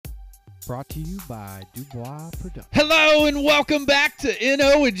Brought to you by Dubois Productions. Hello and welcome back to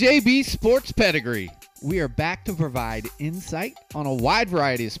NO and JB Sports Pedigree. We are back to provide insight on a wide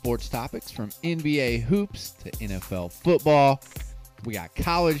variety of sports topics, from NBA hoops to NFL football. We got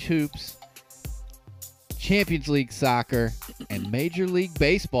college hoops, Champions League soccer, and Major League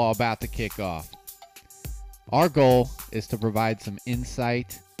Baseball about to kick off. Our goal is to provide some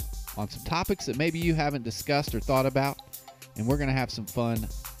insight on some topics that maybe you haven't discussed or thought about, and we're going to have some fun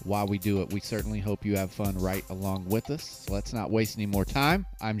while we do it. We certainly hope you have fun right along with us. So let's not waste any more time.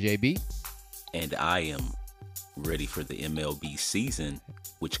 I'm JB. And I am ready for the MLB season,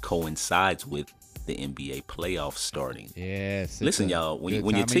 which coincides with the NBA playoffs starting. Yes. Listen, y'all,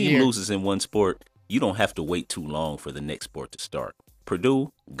 when your team loses in one sport, you don't have to wait too long for the next sport to start.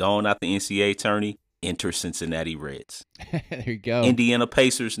 Purdue, gone out the NCAA tourney, enter Cincinnati Reds. There you go. Indiana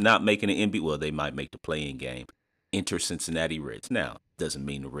Pacers not making an NBA. Well, they might make the play-in game. Enter Cincinnati Reds. Now, doesn't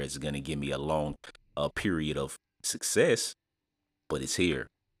mean the Reds are going to give me a long period of success, but it's here.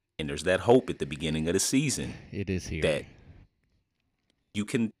 And there's that hope at the beginning of the season. It is here. That you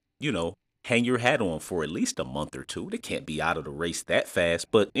can, hang your hat on for at least a month or two. They can't be out of the race that fast.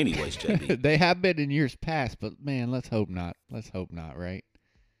 But anyways, JB. They have been in years past, but man, let's hope not. Let's hope not, right?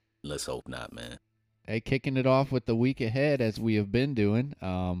 Let's hope not, man. Hey, kicking it off with the week ahead as we have been doing.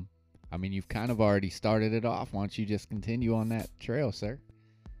 You've kind of already started it off. Why don't you just continue on that trail, sir?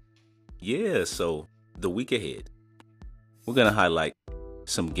 Yeah, so the week ahead, we're going to highlight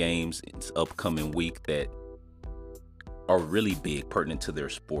some games in this upcoming week that are really big, pertinent to their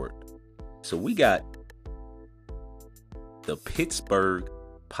sport. So we got the Pittsburgh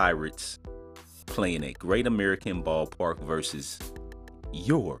Pirates playing at Great American Ballpark versus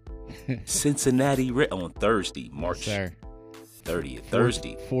your Cincinnati Reds on Thursday, March 30th.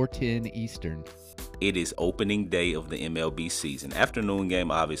 Thursday. 4:10 Eastern. It is opening day of the MLB season. Afternoon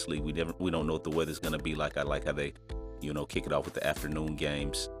game, obviously. We don't know what the weather's going to be like. I like how they, kick it off with the afternoon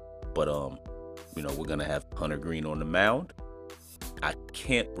games. But, we're going to have Hunter Green on the mound. I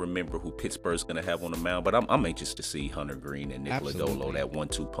can't remember who Pittsburgh's going to have on the mound, but I'm anxious to see Hunter Green and Nick Lodolo, that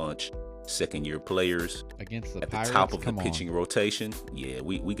 1-2 punch, second-year players against the at Pirates. The top of the pitching rotation. Yeah,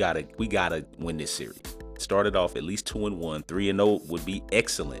 we gotta win this series. Started off at least 2-1, 3-0 would be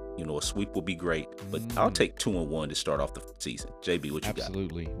excellent. A sweep would be great, but I'll take 2-1 to start off the season. JB, what you got?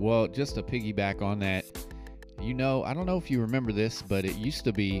 Absolutely. Well, just to piggyback on that, I don't know if you remember this, but it used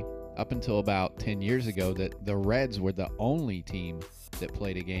to be up until about 10 years ago that the Reds were the only team that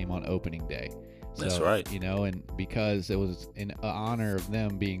played a game on opening day. So, that's right. And because it was in honor of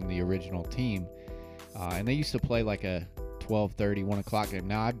them being the original team, and they used to play like a 12:30, 1 o'clock game.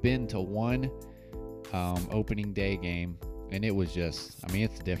 Now, I've been to one opening day game, and it was just,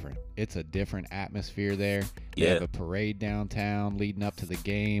 it's different. It's a different atmosphere there. They have a parade downtown leading up to the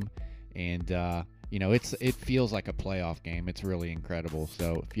game, and it feels like a playoff game. It's really incredible.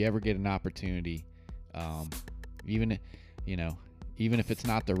 So if you ever get an opportunity, even if it's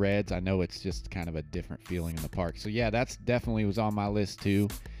not the Reds, I know it's just kind of a different feeling in the park. So yeah, that's definitely was on my list too.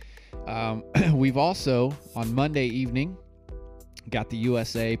 We've also, on Monday evening, got the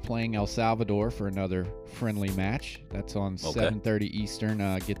USA playing El Salvador for another friendly match. That's on 7:30 Eastern.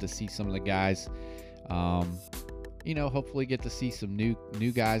 Get to see some of the guys. Hopefully get to see some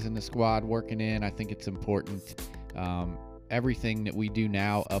new guys in the squad working in. I think it's important. Everything that we do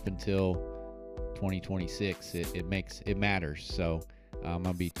now up until 2026, it matters. So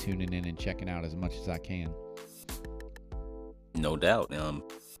I'll be tuning in and checking out as much as I can. No doubt.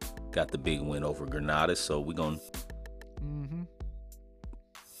 Got the big win over Granada, so we're going to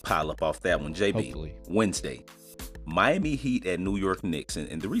pile up off that one. JB, hopefully. Wednesday, Miami Heat at New York Knicks.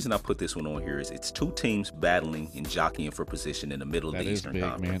 And the reason I put this one on here is it's two teams battling and jockeying for position in the middle of the Eastern big,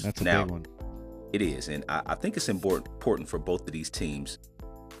 Conference. Man. That's a big one. It is, and I think it's important for both of these teams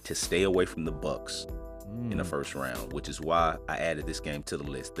to stay away from the Bucks in the first round, which is why I added this game to the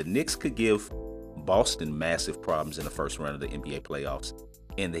list. The Knicks could give Boston massive problems in the first round of the NBA playoffs,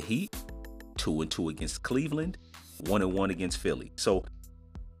 and the Heat 2-2 against Cleveland, 1-1 against Philly. So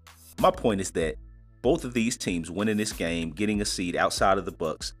my point is that both of these teams winning this game, getting a seed outside of the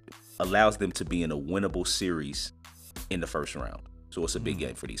Bucks, allows them to be in a winnable series in the first round. So it's a big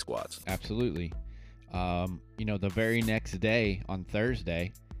game for these squads. Absolutely. The very next day on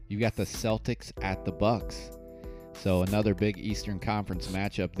Thursday, you got the Celtics at the Bucks. So another big Eastern Conference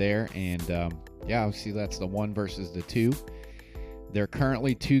matchup there. And obviously that's the 1 versus the 2. They're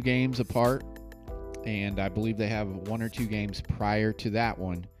currently 2 games apart, and I believe they have 1 or 2 games prior to that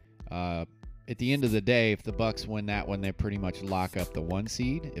one. At the end of the day, if the Bucks win that one, they pretty much lock up the 1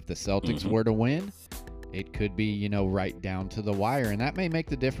 seed. If the Celtics were to win it could be, you know, right down to the wire, and that may make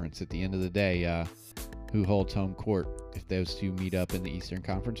the difference at the end of the day, who holds home court if those two meet up in the Eastern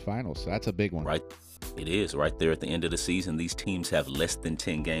Conference Finals. So that's a big one. Right. It is right there at the end of the season. These teams have less than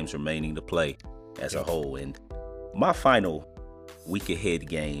 10 games remaining to play as a whole. And my final week ahead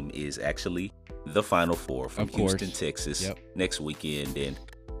game is actually the Final Four from Houston, Texas next weekend, and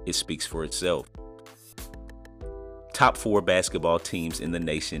it speaks for itself. Top 4 basketball teams in the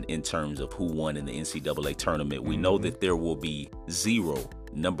nation in terms of who won in the NCAA tournament. We know that there will be 0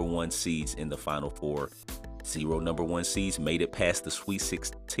 number 1 seeds in the Final Four. 0 number 1 seeds made it past the Sweet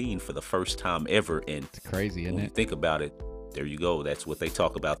 16 for the first time ever. And it's crazy, isn't it? When you think about it, there you go. That's what they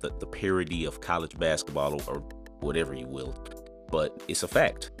talk about, the parody of college basketball or whatever you will. But it's a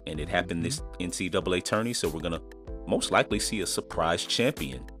fact, and it happened this NCAA tourney, so we're going to most likely see a surprise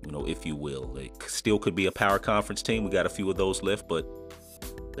champion, you know, if you will. It still could be a power conference team. We got a few of those left, but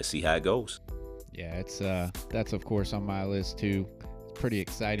let's see how it goes. Yeah, it's that's, of course, on my list, too. Pretty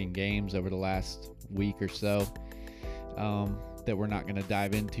exciting games over the last week or so that we're not going to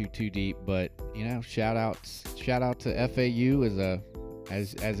dive into too deep, but, you know, shout out to FAU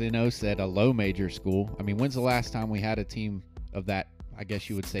as Eno said, a low major school. I mean, when's the last time we had a team of that, I guess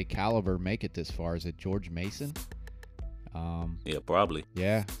you would say, caliber make it this far? Is it George Mason? Yeah, probably.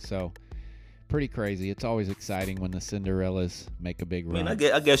 Yeah, so pretty crazy. It's always exciting when the Cinderellas make a big run. I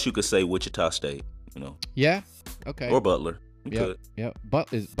mean, I guess you could say Wichita State, you know. Yeah, okay. Or Butler. You could. Yep.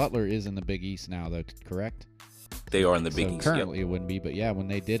 Butler is in the Big East now, though, correct? They are in the Big East. Currently it wouldn't be, but yeah, when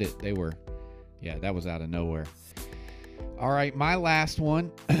they did it, they were, that was out of nowhere. All right, my last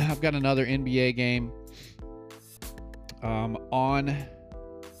one. I've got another NBA game on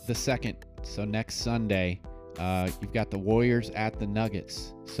the 2nd, so next Sunday. You've got the Warriors at the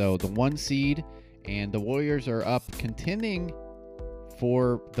Nuggets. So the 1 seed, and the Warriors are up contending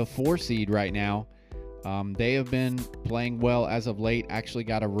for the 4 seed right now. They have been playing well as of late, actually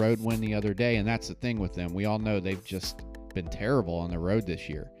got a road win the other day, and that's the thing with them. We all know they've just been terrible on the road this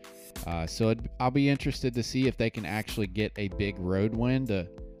year. So I'll be interested to see if they can actually get a big road win to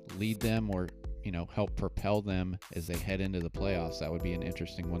lead them or, you know, help propel them as they head into the playoffs. That would be an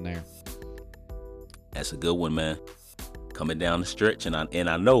interesting one there. That's a good one, man. Coming down the stretch, and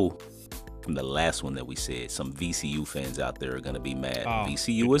I know from the last one that we said, some VCU fans out there are going to be mad.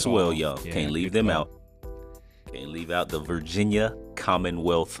 VCU as well, y'all. Yeah, can't leave them out. Can't leave out the Virginia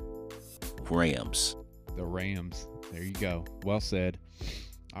Commonwealth Rams. The Rams. There you go. Well said.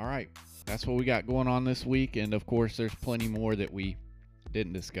 All right. That's what we got going on this week. And, of course, there's plenty more that we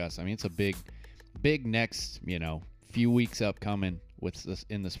didn't discuss. I mean, it's a big next, you know, few weeks upcoming with this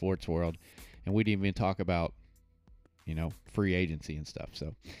in the sports world. And we didn't even talk about, you know, free agency and stuff.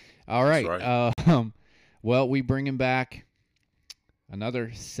 So, all right. Well, we bringing back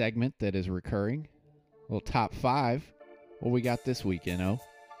another segment that is recurring. A little top 5. What we got this week, you know?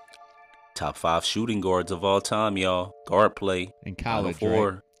 Top 5 shooting guards of all time, y'all. Guard play. In college,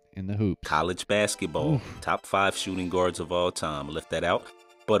 right? In the hoop. College basketball. Oof. Top 5 shooting guards of all time. I left that out.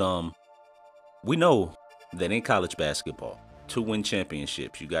 But we know that in college basketball, to win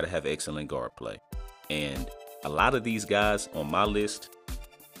championships, you got to have excellent guard play. And a lot of these guys on my list,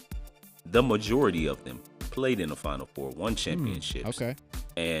 the majority of them played in the Final Four, won championships. Okay.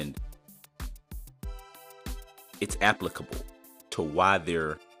 And it's applicable to why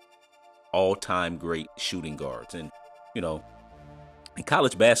they're all-time great shooting guards. And, you know, in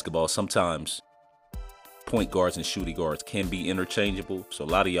college basketball, sometimes point guards and shooting guards can be interchangeable. So a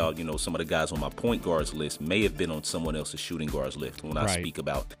lot of y'all, you know, some of the guys on my point guards list may have been on someone else's shooting guards list when I speak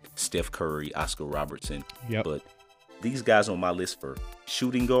about Steph Curry, Oscar Robertson. Yep. But these guys on my list for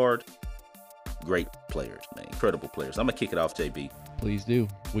shooting guard, great players, man. Incredible players. I'm going to kick it off, JB. Please do.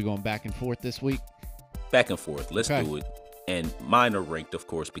 We going back and forth this week? Back and forth. Let's do it. And mine are ranked, of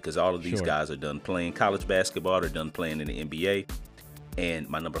course, because all of these guys are done playing college basketball. They're done playing in the NBA. And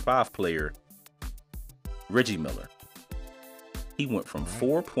my number 5 player, Reggie Miller. He went from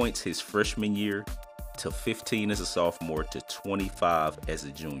 4 points his freshman year to 15 as a sophomore to 25 as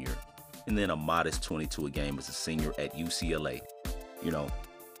a junior. And then a modest 22 a game as a senior at UCLA. You know,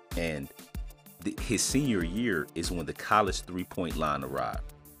 and his senior year is when the college three-point line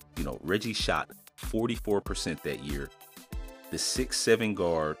arrived. You know, Reggie shot 44% that year. The 6'7"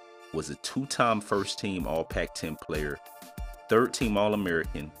 guard was a 2-time first-team All-Pac-10 player, 3rd-team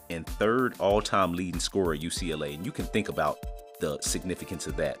All-American, and 3rd all-time leading scorer at UCLA. And you can think about the significance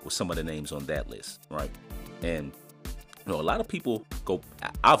of that with some of the names on that list, right? And, you know, a lot of people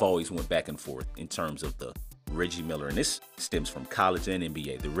I've always went back and forth in terms of the Reggie Miller, and this stems from college and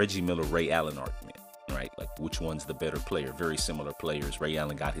NBA, the Reggie Miller-Ray Allen argument, right? Like, which one's the better player? Very similar players. Ray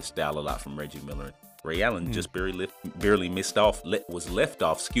Allen got his style a lot from Reggie Miller. Ray Allen just barely was left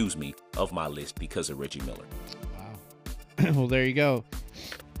off, of my list because of Reggie Miller. Wow. Well, there you go.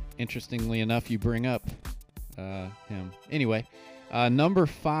 Interestingly enough, you bring up him. Anyway, number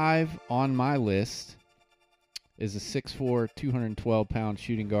 5 on my list is a 6'4", 212-pound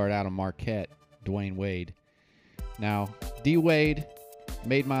shooting guard out of Marquette, Dwayne Wade. Now, D. Wade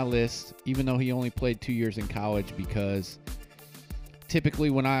made my list, even though he only played 2 years in college, because typically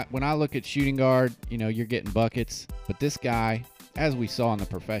when I look at shooting guard, you're getting buckets. But this guy, as we saw on the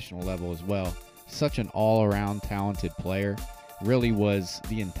professional level as well, such an all-around talented player, really was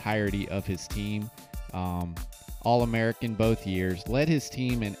the entirety of his team. All-American both years, led his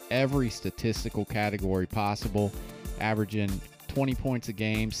team in every statistical category possible, averaging 20 points a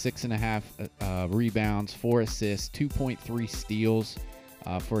game, 6.5 rebounds, 4 assists, 2.3 steals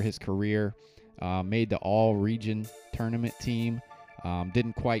for his career. Made the all-region tournament team.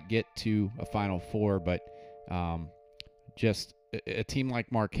 Didn't quite get to a Final Four, but just a team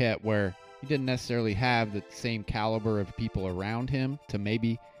like Marquette where he didn't necessarily have the same caliber of people around him to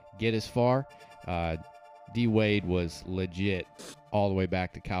maybe get as far. D. Wade was legit all the way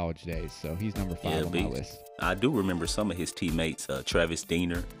back to college days, so he's number 5 on my list. I do remember some of his teammates, Travis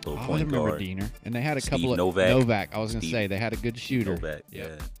Diener, little point guard. I remember Diener, and they had a couple of Novak. I was going to say they had a good shooter. Novak,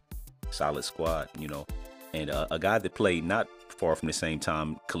 yeah, solid squad, and a guy that played not far from the same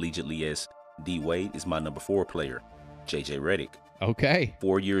time collegiately as D. Wade is my number 4 player, J.J. Redick. Okay,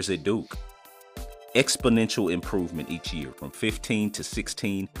 4 years at Duke. Exponential improvement each year, from 15 to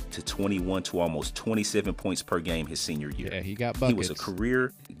 16 to 21 to almost 27 points per game his senior year. Yeah, he got buckets. He was a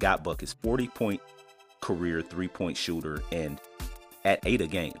career, got buckets, 40-point career 3-point shooter, and at 8 a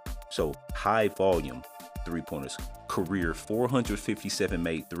game. So high volume 3-pointers. Career 457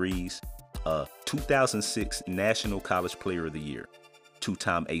 made threes, 2006 National College Player of the Year,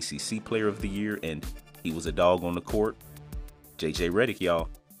 2-time ACC Player of the Year, and he was a dog on the court. J.J. Redick, y'all,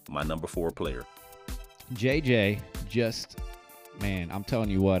 my number 4 player. JJ I'm telling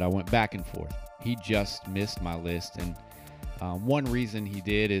you what, I went back and forth. He just missed my list, and one reason he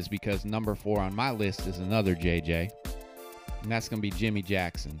did is because number 4 on my list is another JJ, and that's going to be Jimmy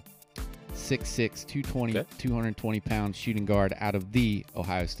Jackson. 6'6", 220-pound shooting guard out of the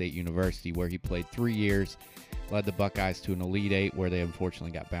Ohio State University, where he played 3 years, led the Buckeyes to an Elite Eight, where they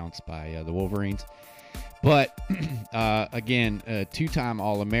unfortunately got bounced by the Wolverines. But, again, a 2-time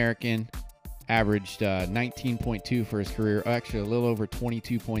All-American, averaged 19.2 for his career, actually a little over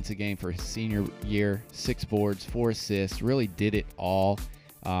 22 points a game for his senior year, 6 boards, 4 assists, really did it all.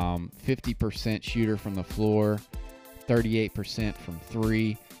 50% shooter from the floor, 38% from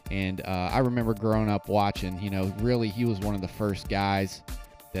 3. And I remember growing up watching, really he was one of the first guys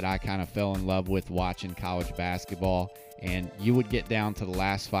that I kind of fell in love with watching college basketball. And you would get down to the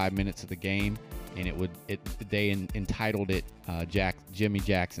last 5 minutes of the game, and they entitled it Jimmy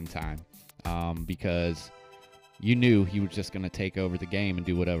Jackson time. Because you knew he was just going to take over the game and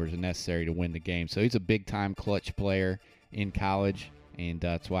do whatever's necessary to win the game. So he's a big-time clutch player in college, and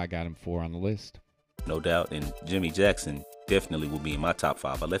that's why I got him 4 on the list. No doubt, and Jimmy Jackson definitely will be in my top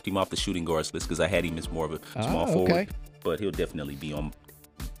 5. I left him off the shooting guards list because I had him as more of a small forward, but he'll definitely be on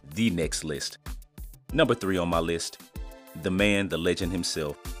the next list. Number 3 on my list, the man, the legend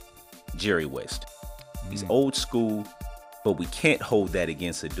himself, Jerry West. He's old school, but we can't hold that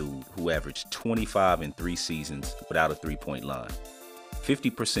against a dude who averaged 25 in 3 seasons without a 3-point line.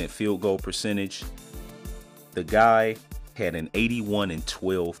 50% field goal percentage. The guy had an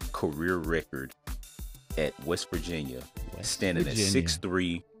 81-12 career record at West Virginia, standing at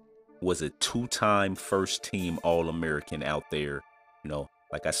 6'3", was a 2-time first-team All-American out there.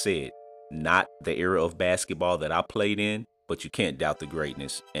 Like I said, not the era of basketball that I played in, but you can't doubt the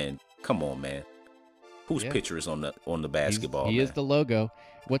greatness. And come on, man. Whose picture is on the basketball? He is the logo.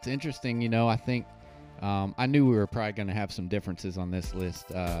 What's interesting, I think I knew we were probably going to have some differences on this list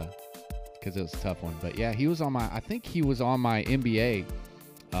because it was a tough one. But yeah, I think he was on my NBA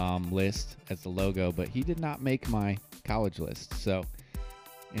list as the logo, but he did not make my college list. So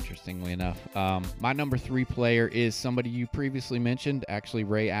interestingly enough, my number 3 player is somebody you previously mentioned, actually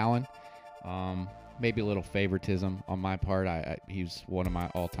Ray Allen. Maybe a little favoritism on my part. He's one of my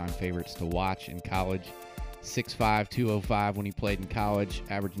all-time favorites to watch in college. 6'5", 205 when he played in college.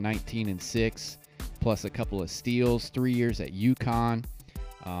 Averaged 19 and 6, plus a couple of steals. 3 years at UConn.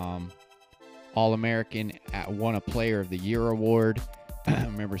 All-American. Won a Player of the Year award. I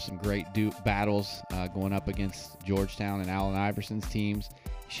remember some great battles going up against Georgetown and Allen Iverson's teams.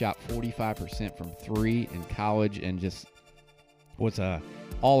 He shot 45% from 3 in college and just was a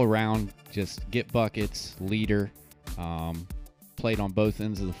all-around just get buckets leader. played on both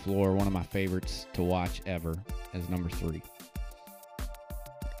ends of the floor. One of my favorites to watch ever as number 3.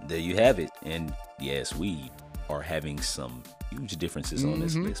 There you have it. And yes, we are having some huge differences on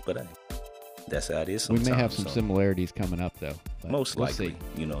this list, but that's how it is sometimes. We may have some similarities coming up, though. Most likely.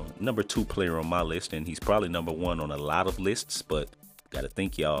 You know, number 2 player on my list, and he's probably number 1 on a lot of lists, but got to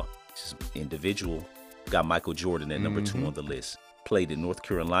think, y'all, just individual. Got Michael Jordan at number 2 on the list. Played in North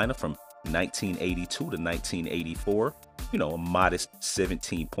Carolina from 1982 to 1984. You know, a modest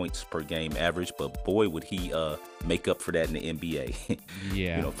 17 points per game average, but boy, would he make up for that in the NBA.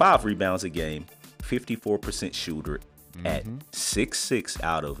 Yeah. You know, 5 rebounds a game, 54% shooter at 6'6"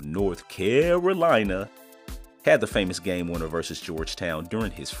 out of North Carolina. Had the famous game winner versus Georgetown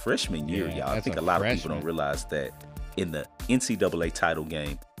during his freshman year, y'all. I think a lot of people don't realize that in the NCAA title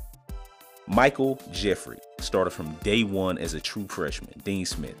game, Michael Jeffrey started from day one as a true freshman. Dean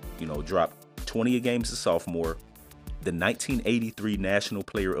Smith, you know, dropped 20 a game as a sophomore. The 1983 National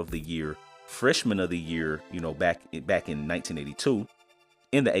Player of the Year, Freshman of the Year, you know, back in 1982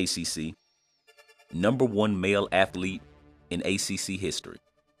 in the ACC. Number 1 male athlete in ACC history.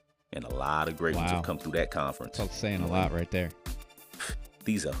 And a lot of great ones have come through that conference. That's saying a lot right there.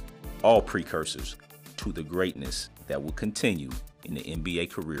 These are all precursors to the greatness that will continue in the NBA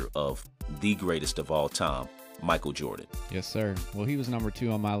career of the greatest of all time, Michael Jordan. Yes, sir. Well, he was number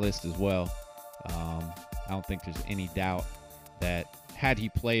 2 on my list as well. I don't think there's any doubt that had he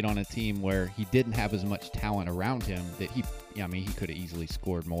played on a team where he didn't have as much talent around him, that he could have easily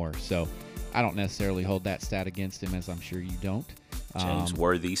scored more. So I don't necessarily hold that stat against him, as I'm sure you don't. James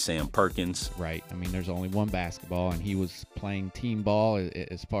Worthy, Sam Perkins. Right. I mean, there's only one basketball, and he was playing team ball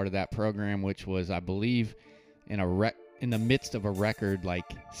as part of that program, which was, I believe, in the midst of a record like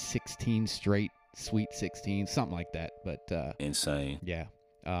 16 straight Sweet 16, something like that. But insane. Yeah.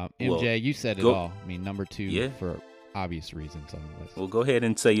 MJ, you said it all. I mean, number 2 for obvious reasons on the list. Well, go ahead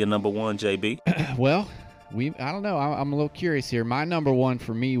and say your number 1, JB. Well, I don't know. I'm a little curious here. My number 1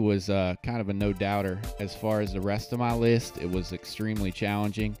 for me was kind of a no-doubter. As far as the rest of my list, it was extremely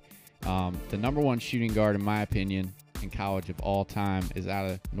challenging. The number 1 shooting guard, in my opinion, in college of all time is out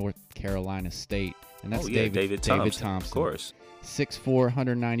of North Carolina State, and that's David Thompson. Of course. 6'4",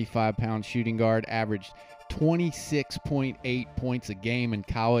 195-pound shooting guard, averaged 26.8 points a game in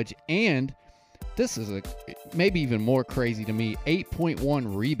college, and this is maybe even more crazy to me,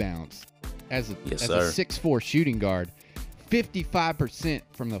 8.1 rebounds as a 6'4" shooting guard. 55%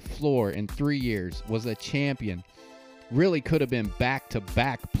 from the floor in 3 years, was a champion. Really could have been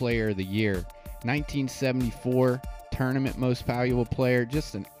back-to-back player of the year. 1974 tournament most valuable player,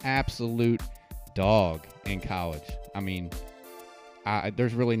 just an absolute dog in college. I mean,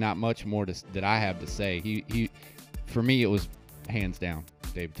 there's really not much more that I have to say. He, for me, it was hands down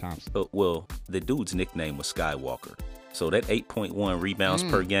David Thompson. Well, the dude's nickname was Skywalker. So that 8.1 rebounds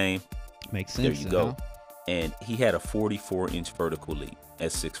per game makes sense. There you go. And he had a 44-inch vertical leap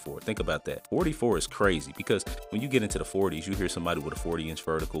at 6'4". Think about that. 44 is crazy because when you get into the 40s, you hear somebody with a 40-inch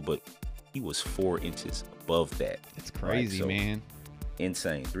vertical, but he was 4 inches above that. It's crazy, right? So, man.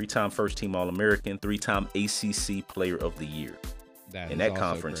 Insane. 3-time first-team All-American, 3-time ACC Player of the Year. That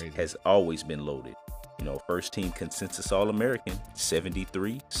conference crazy. Has always been loaded. You know, first-team consensus All-American,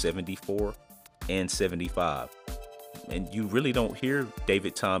 73, 74, and 75. And you really don't hear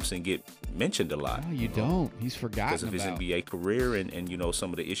David Thompson get mentioned a lot. No, you don't. He's forgotten because of his NBA career and you know, some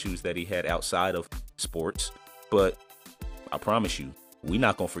of the issues that he had outside of sports. But I promise you, we're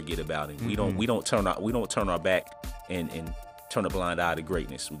not gonna forget about him. Mm-hmm. We don't turn our back and turn a blind eye to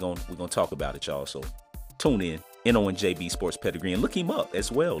greatness. We're gonna talk about it, y'all. So tune in. NONJB Sports Pedigree, and look him up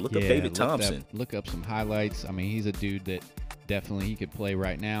as well. Look up David Thompson. Look up some highlights. I mean, he's a dude that definitely he could play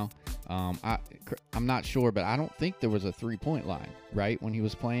right now. I'm not sure, but I don't think there was a 3-point line, right, when he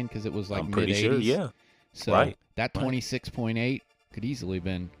was playing, because it was like mid-80s. Pretty sure, yeah. So that 26.8 could easily have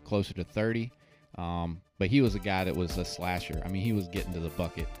been closer to 30. But he was a guy that was a slasher. I mean, he was getting to the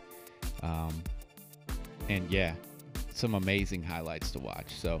bucket. And yeah, some amazing highlights to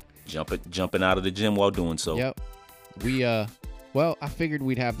watch. So jumping out of the gym while doing so. Yep. Well, I figured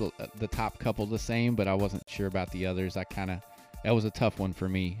we'd have the top couple the same, but I wasn't sure about the others. That was a tough one for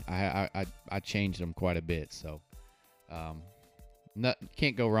me. I changed them quite a bit, so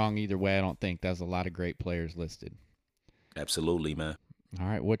can't go wrong either way. I don't think. There's a lot of great players listed. Absolutely, man. All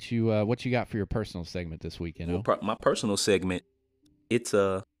right, what you got for your personal segment this week? Well, my personal segment, it's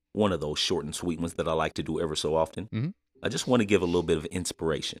one of those short and sweet ones that I like to do ever so often. Mm-hmm. I just want to give a little bit of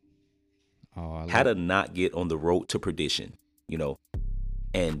inspiration. How to not get on the road to perdition, you know.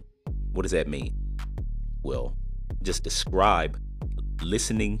 And what does that mean? Well, just describe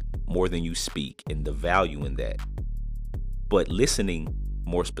listening more than you speak and the value in that. but listening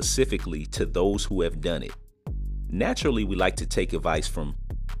more specifically to those who have done it. Naturally, we like to take advice from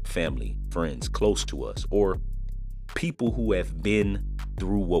family, friends close to us, or people who have been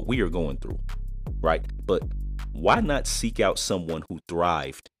through what we are going through, right? But why not seek out someone who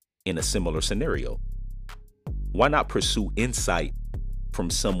thrived in a similar scenario? Why not pursue insight from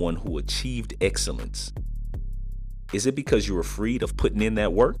someone who achieved excellence? Is it because you're afraid of putting in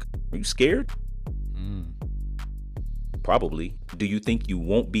that work? Are you scared? Probably. Do you think you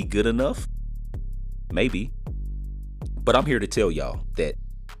won't be good enough? Maybe. But I'm here to tell y'all that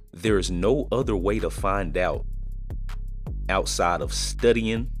there is no other way to find out outside of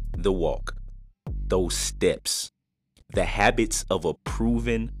studying the walk, those steps, the habits of a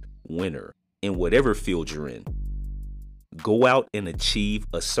proven winner in whatever field you're in. Go out and achieve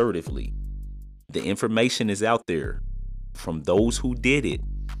assertively. The information is out there from those who did it.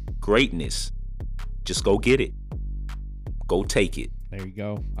 Greatness. Just go get it. Go take it. There you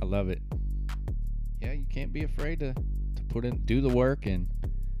go. I love it. Yeah, you can't be afraid to do the work, and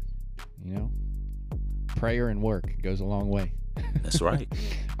prayer and work goes a long way. That's right.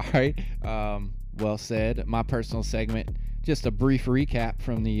 All right. Well said. My personal segment, just a brief recap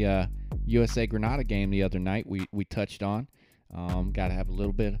from the USA Grenada game the other night. We touched on. Got to have a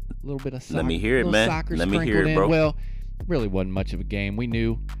little bit of soccer. Let me hear it, man. Let me hear it, bro. Well, really wasn't much of a game. We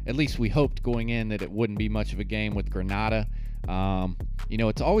knew, at least we hoped going in, that it wouldn't be much of a game with Grenada.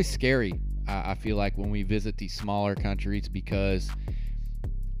 It's always scary, I feel like, when we visit these smaller countries, because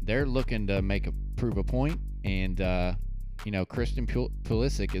they're looking to prove a point, and Christian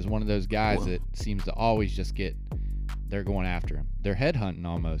Pulisic is one of those guys that seems to always just they're going after him. They're headhunting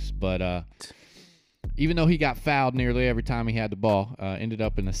almost, but even though he got fouled nearly every time he had the ball, ended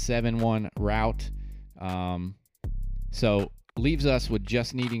up in a 7-1 rout. So leaves us with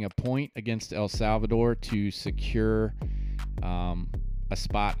just needing a point against El Salvador to secure a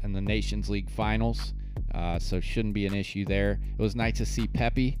spot in the Nations League finals. So shouldn't be an issue there. It was nice to see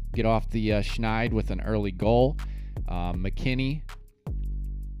Pepe get off the schneid with an early goal. Weston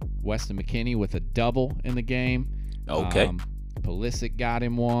McKennie with a double in the game. Okay. Pulisic got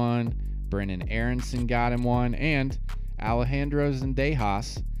him one. Brennan Aronson got him one. And Alejandro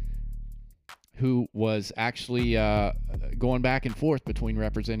Zendejas, who was actually going back and forth between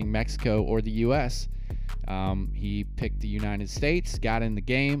representing Mexico or the U.S. He picked the United States, got in the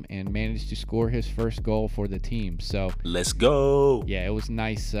game, and managed to score his first goal for the team. So let's go. Yeah, it was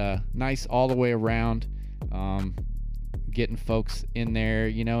nice all the way around. Getting folks in there,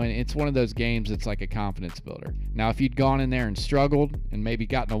 and it's one of those games that's like a confidence builder. Now, if you'd gone in there and struggled and maybe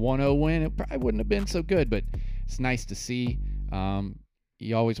gotten a 1-0 win, it probably wouldn't have been so good, but it's nice to see.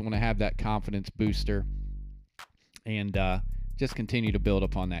 You always want to have that confidence booster and just continue to build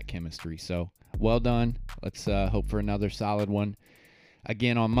upon that chemistry. So, well done. Let's hope for another solid one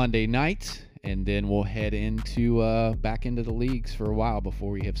again on Monday night, and then we'll head into back into the leagues for a while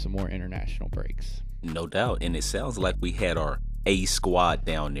before we have some more international breaks. No doubt. And it sounds like we had our A squad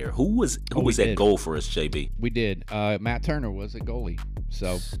down there. Who was that goal for us, JB? We did. Matt Turner was a goalie.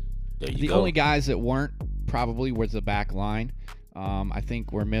 So there you the go. only guys that weren't probably was the back line. I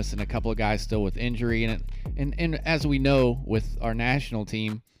think we're missing a couple of guys still with injury. And as we know with our national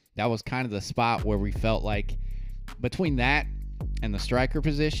team, that was kind of the spot where we felt like between that and the striker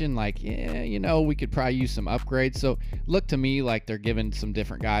position, we could probably use some upgrades. So look to me like they're giving some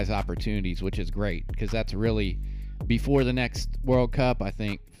different guys opportunities, which is great, because that's really, before the next World Cup, I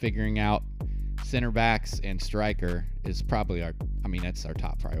think figuring out center backs and striker is probably that's our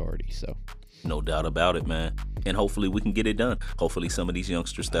top priority. So no doubt about it, man. And hopefully we can get it done. Hopefully some of these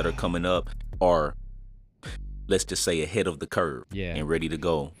youngsters that are coming up are, let's just say, ahead of the curve and ready to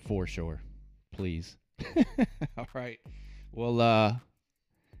go. For sure. Please. All right. Well,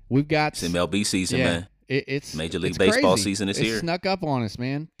 we've got... It's MLB season, man. It's Major League Baseball crazy. season is here. It snuck up on us,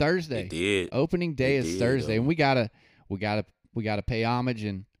 man. Thursday. It did. Opening day is Thursday, though. and we gotta pay homage,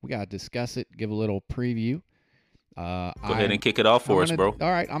 and we gotta discuss it. Give a little preview. Go ahead and kick it off for us, bro.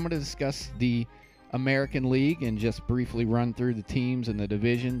 All right, I'm gonna discuss the American League and just briefly run through the teams and the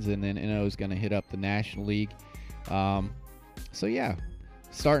divisions, and then is gonna hit up the National League. Starting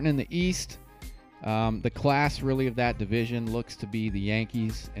in the East. The class really of that division looks to be the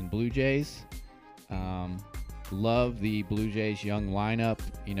Yankees and Blue Jays. Love the Blue Jays young lineup.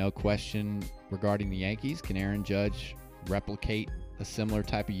 Question regarding the Yankees: can Aaron Judge replicate a similar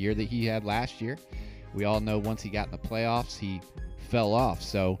type of year that he had last year? We all know once he got in the playoffs, he fell off.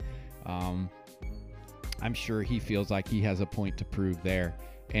 So I'm sure he feels like he has a point to prove there.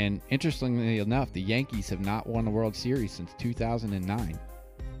 And interestingly enough, the Yankees have not won the World Series since 2009.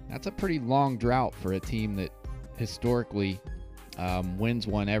 That's a pretty long drought for a team that historically wins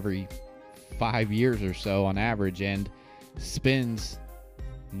one every 5 years or so on average and spends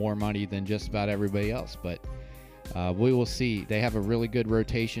more money than just about everybody else. But we will see. They have a really good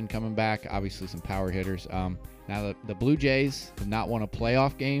rotation coming back. Obviously, some power hitters. Now, the Blue Jays have not won a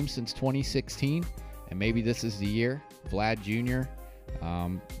playoff game since 2016, and maybe this is the year. Vlad Jr.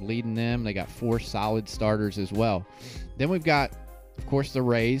 Leading them. They got 4 solid starters as well. Then we've got, of course, the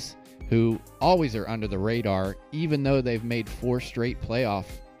Rays, who always are under the radar, even though they've made 4 straight playoff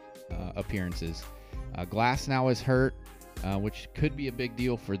appearances. Glass now is hurt, which could be a big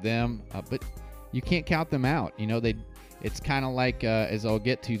deal for them, but you can't count them out. You know, it's kind of like, as I'll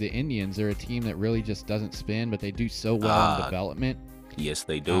get to, the Indians. They're a team that really just doesn't spin, but they do so well in development. Yes,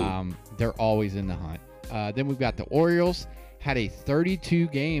 they do. They're always in the hunt. Then we've got the Orioles. Had a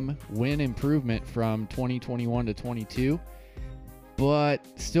 32-game win improvement from 2021 to 22, but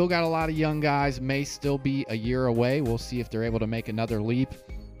still got a lot of young guys. May still be a year away. We'll see if they're able to make another leap.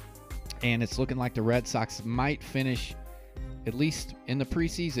 And it's looking like the Red Sox might finish, at least in the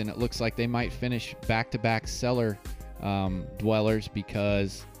preseason, it looks like they might finish back-to-back cellar dwellers,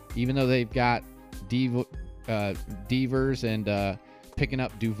 because even though they've got Devers and picking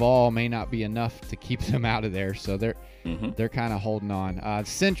up Duvall may not be enough to keep them out of there. So they're kind of holding on.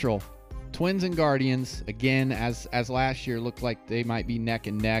 Central, Twins and Guardians, again, as last year, looked like they might be neck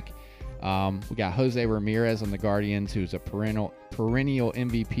and neck. We got Jose Ramirez on the Guardians, who's a perennial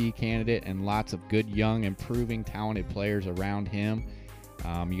MVP candidate, and lots of good, young, improving, talented players around him.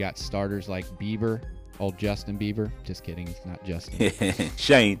 You got starters like Bieber, old Justin Bieber. Just kidding, it's not Justin.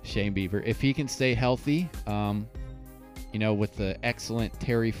 Shane Bieber. If he can stay healthy, with the excellent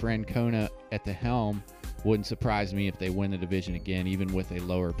Terry Francona at the helm, wouldn't surprise me if they win the division again, even with a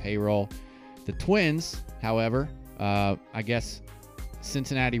lower payroll. The Twins, however, I guess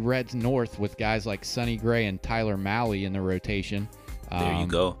Cincinnati Reds North with guys like Sonny Gray and Tyler Mahle in the rotation. There you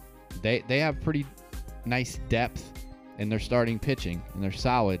go. They have pretty nice depth in their starting pitching, and they're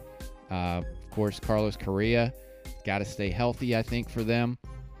solid. Of course, Carlos Correa got to stay healthy, I think, for them.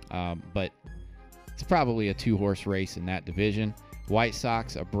 But it's probably a 2-horse race in that division. White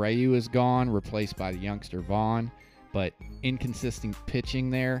Sox, Abreu is gone, replaced by the youngster Vaughn. But inconsistent pitching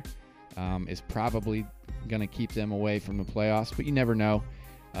there is probably going to keep them away from the playoffs, but you never know.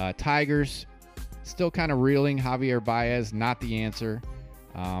 Tigers, still kind of reeling. Javier Baez, not the answer.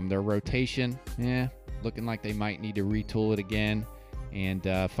 Their rotation, looking like they might need to retool it again. And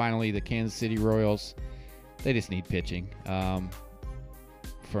finally, the Kansas City Royals, they just need pitching.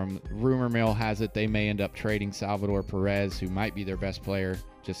 From rumor mill has it they may end up trading Salvador Perez, who might be their best player,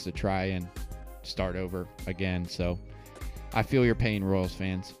 just to try and start over again. So I feel your pain, Royals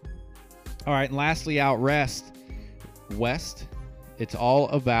fans. All right, and lastly, out West, it's all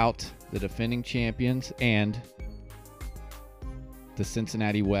about the defending champions and the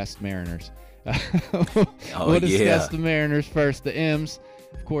Cincinnati West Mariners. We'll discuss the Mariners first. The M's,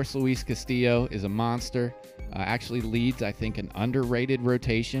 of course, Luis Castillo is a monster. Actually leads, I think, an underrated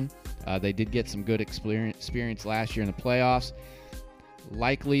rotation. They did get some good experience last year in the playoffs.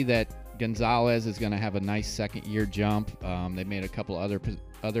 Likely that Gonzalez is going to have a nice second-year jump. They made a couple other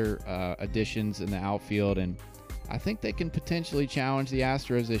additions in the outfield, and I think they can potentially challenge the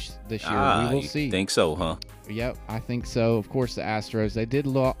Astros this year. We will see. Think so, huh? Yep, I think so. Of course, the Astros,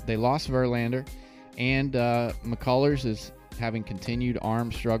 they lost Verlander, and McCullers is having continued arm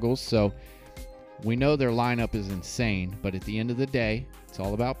struggles, so we know their lineup is insane, but at the end of the day, it's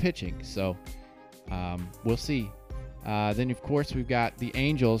all about pitching. So we'll see. Then, of course, we've got the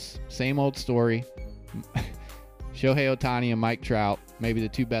Angels. Same old story. Shohei Ohtani and Mike Trout, maybe the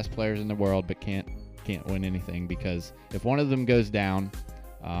 2 best players in the world, but can't win anything, because if one of them goes down,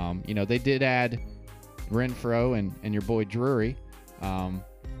 they did add Renfroe and your boy Drury.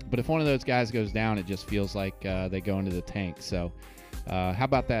 But if one of those guys goes down, it just feels like they go into the tank. So how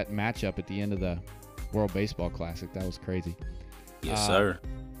about that matchup at the end of the World Baseball Classic? That was crazy. Yes, sir.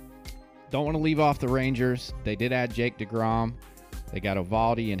 Don't want to leave off the Rangers. They did add Jake DeGrom. They got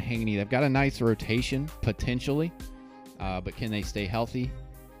Eovaldi and Haney. They've got a nice rotation, potentially. But can they stay healthy?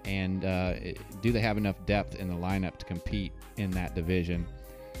 And do they have enough depth in the lineup to compete in that division?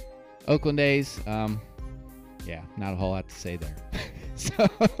 Oakland A's, not a whole lot to say there.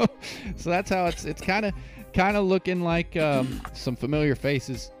 so that's how it's kind of looking like some familiar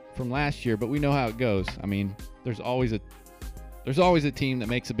faces from last year, but we know how it goes. I mean, there's always a team that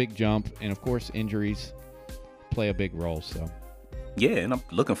makes a big jump, and of course injuries play a big role. So yeah, and I'm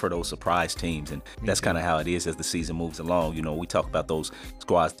looking for those surprise teams, and that's kind of how it is as the season moves along. We talk about those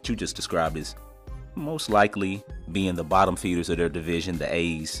squads that you just described as most likely being the bottom feeders of their division: the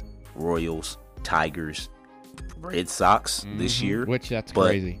A's, Royals, Tigers, Red Sox this year. Which that's but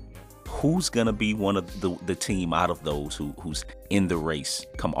crazy. Who's gonna be one of the team out of those who's in the race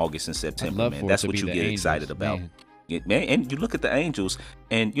come August and September, man? That's what you get excited about. Man, and you look at the Angels,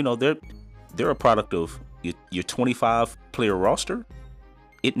 and you know they're a product of your 25 player roster.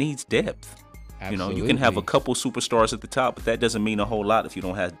 It needs depth. Absolutely. You know, you can have a couple superstars at the top, but that doesn't mean a whole lot if you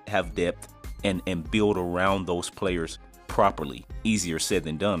don't have depth and build around those players properly. Easier said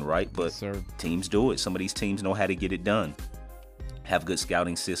than done, right? But Yes, teams do it. Some of these teams know how to get it done. Have good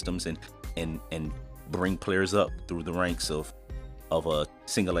scouting systems and bring players up through the ranks of a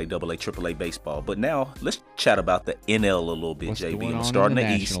single A, double A, triple A baseball. But now let's chat about the NL a little bit, What's JB. going on Starting in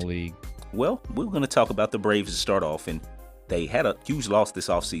the East. National League? Well, we're going to talk about the Braves to start off, and they had a huge loss this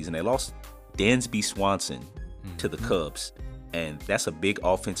offseason. They lost Dansby Swanson to the Cubs, and that's a big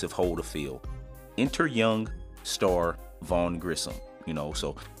offensive hole to fill. Enter young star Vaughn Grissom, you know,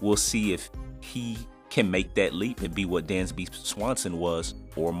 so we'll see if he can make that leap and be what Dansby Swanson was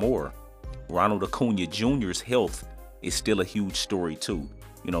or more. Ronald Acuna Jr.'s health is still a huge story too.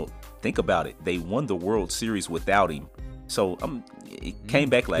 You know, think about it. They won the World Series without him. So it came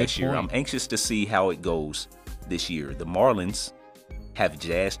back last year. I'm anxious to see how it goes this year. The Marlins have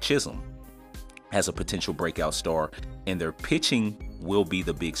Jazz Chisholm as a potential breakout star, and their pitching will be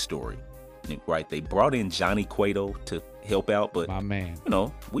the big story. Right? They brought in Johnny Cueto to help out, but my man, you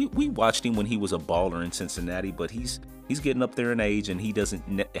know, we watched him when he was a baller in Cincinnati, but he's getting up there in age, and he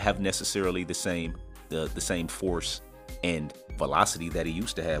doesn't have necessarily the same force and velocity that he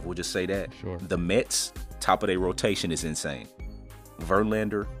used to have. We'll just say that. Sure. The Mets, top of their rotation is insane.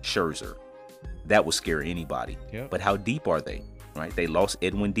 Verlander, Scherzer, that would scare anybody. Yep. But how deep are they? Right? They lost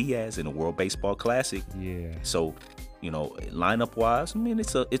Edwin Diaz in the World Baseball Classic. Yeah. So, you know, lineup wise, I mean,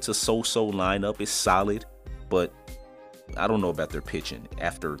 it's a so-so lineup. It's solid, but I don't know about their pitching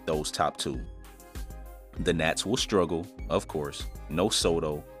after those top two. The Nats will struggle, of course. No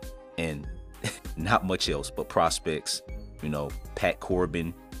Soto, and not much else but prospects. You know, Pat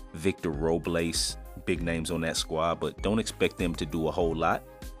Corbin, Victor Robles, big names on that squad, but don't expect them to do a whole lot.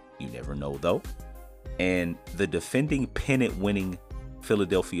 You never know, though. And the defending pennant-winning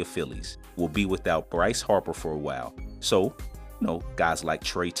Philadelphia Phillies will be without Bryce Harper for a while. So, you know, guys like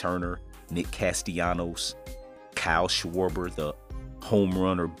Trey Turner, Nick Castellanos, Kyle Schwarber, the home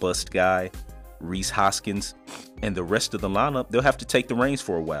run or bust guy, Rhys Hoskins, and the rest of the lineup, they'll have to take the reins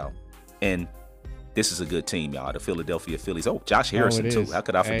for a while. And this is a good team, y'all. The Philadelphia Phillies. Oh, Josh Harrison, too. How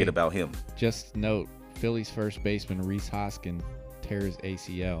could I forget about him? Just note, Phillies first baseman Rhys Hoskins tears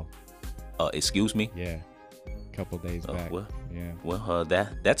ACL. Excuse me? Yeah. A couple days back. Well,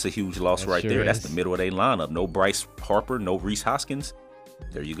 that's a huge loss right there. That's the middle of their lineup. No Bryce Harper, no Rhys Hoskins.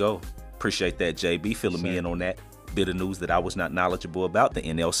 There you go. Appreciate that, JB, filling me in on that bit of news that I was not knowledgeable about. The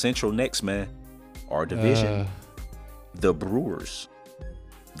NL Central next, man. Our division. The Brewers.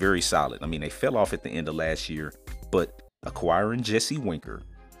 Very solid. I mean, they fell off at the end of last year, but acquiring Jesse Winker,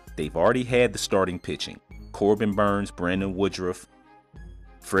 they've already had the starting pitching. Corbin Burns, Brandon Woodruff,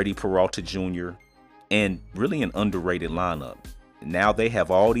 Freddie Peralta Jr., and really an underrated lineup. Now they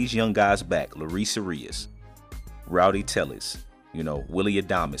have all these young guys back. Luis Arias, Rowdy Tellez, you know, Willie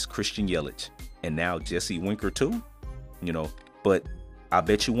Adames, Christian Yelich, and now Jesse Winker too. You know, but I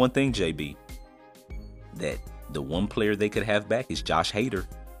bet you one thing, JB, that the one player they could have back is Josh Hader.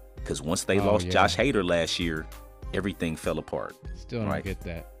 Because once they lost Josh Hader last year, everything fell apart. Still don't get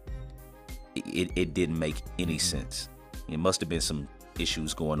that. It didn't make any sense. It must have been some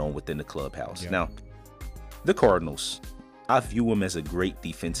issues going on within the clubhouse. Now, the Cardinals, I view them as a great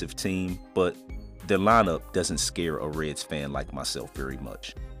defensive team, but their lineup doesn't scare a Reds fan like myself very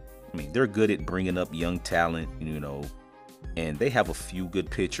much. I mean, they're good at bringing up young talent, you know, and they have a few good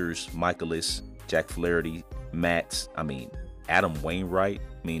pitchers, Michaelis, Jack Flaherty, Matz, I mean, Adam Wainwright.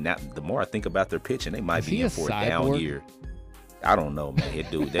 I mean, the more I think about their pitching, they might be in for a down year. I don't know, man.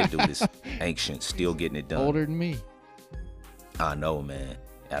 That dude is ancient, still getting it done. Older than me. I know, man.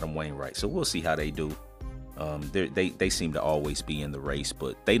 Adam Wainwright. So we'll see how they do. They seem to always be in the race,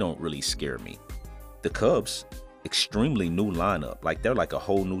 but they don't really scare me. The Cubs, extremely new lineup. Like, they're like a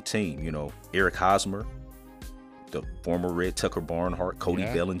whole new team, you know. Eric Hosmer, the former Red Tucker Barnhart, Cody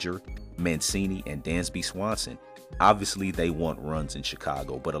Bellinger, Mancini, and Dansby Swanson. Obviously, they want runs in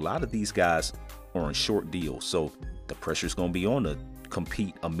Chicago, but a lot of these guys are on short deals, so the pressure's going to be on to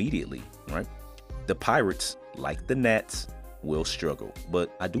compete immediately, right? The Pirates, like the Nats, will struggle,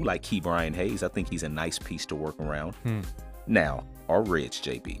 but I do like Ke'Bryan Hayes. I think he's a nice piece to work around. Now, our Reds,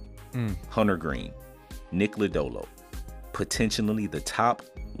 JB, Hunter Green, Nick Lodolo, potentially the top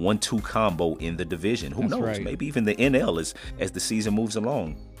 1-2 combo in the division. Who knows? Right. Maybe even the NL as the season moves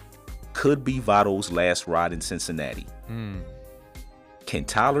along. could be Votto's last ride in Cincinnati. Can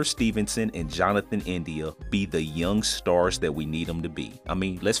Tyler Stevenson and Jonathan India be the young stars that we need them to be? I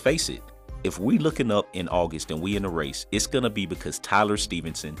mean, let's face it. If we looking up in August and we in a race, it's going to be because Tyler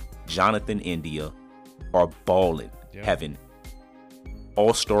Stevenson, Jonathan India are balling, having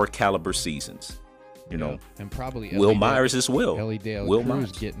all-star caliber seasons. You know, and probably Will Myers as well. Ellie Dale Will Cruz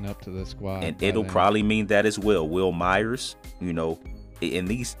Myers getting up to the squad. And it'll probably mean that as well. Will Myers, you know, and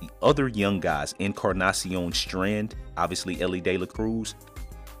these other young guys, Encarnacion Strand, obviously Ellie De La Cruz.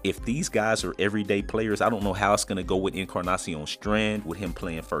 If these guys are everyday players, I don't know how it's going to go with Encarnacion Strand, with him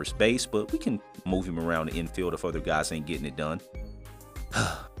playing first base, but we can move him around the infield if other guys ain't getting it done.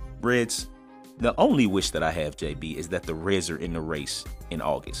 Reds, the only wish that I have, JB, is that the Reds are in the race in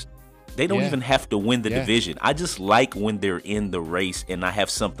August. They don't even have to win the division. I just like when they're in the race and I have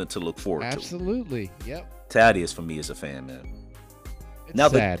something to look forward to. Absolutely. Yep. That is for me as a fan, man.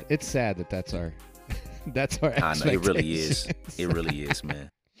 It's sad. It's sad that that's our I know, it really is. It really is, man.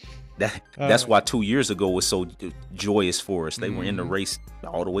 That's why 2 years ago was so joyous for us. They were in the race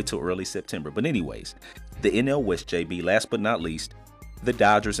all the way till early September. But anyways, the NL West, JB, last but not least, the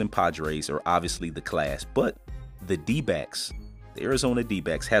Dodgers and Padres are obviously the class. But the D-backs, the Arizona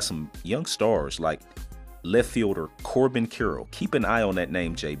D-backs, has some young stars like left fielder Corbin Carroll. Keep an eye on that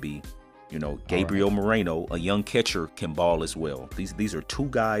name, JB. You know, Gabriel Moreno, a young catcher, can ball as well. These are two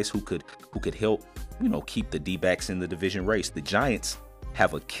guys who could help, you know, keep the D-backs in the division race. The Giants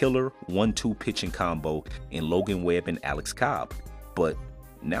have a killer 1-2 pitching combo in Logan Webb and Alex Cobb. But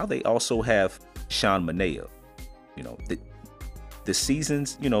now they also have Sean Manaea. You know, the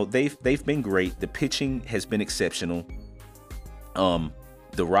seasons, you know, they've been great. The pitching has been exceptional.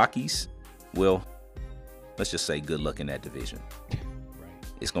 The Rockies, well, let's just say good luck in that division.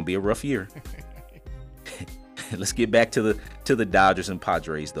 It's going to be a rough year. Let's get back to the Dodgers and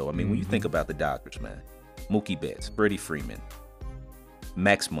Padres, though. I mean, when you think about the Dodgers, man, Mookie Betts, Freddie Freeman,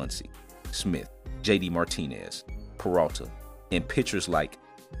 Max Muncy, Smith, J.D. Martinez, Peralta, and pitchers like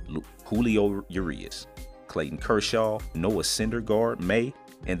Julio Urias, Clayton Kershaw, Noah Syndergaard, May,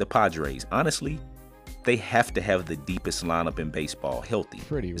 and the Padres. Honestly, they have to have the deepest lineup in baseball healthy.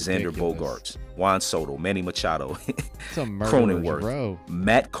 Xander Bogaerts, Juan Soto, Manny Machado, Cronenworth,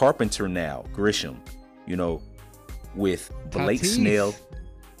 Matt Carpenter now, Grisham, you know, with Blake Snell.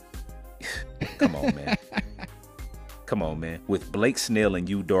 Come on, man. Come on, man. With Blake Snell and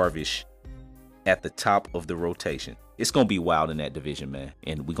Yu Darvish at the top of the rotation. It's going to be wild in that division, man.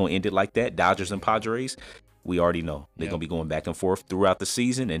 And we're going to end it like that. Dodgers and Padres, we already know. They're going to be going back and forth throughout the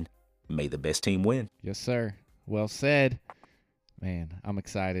season, and may the best team win. Yes, sir. Well said. Man, I'm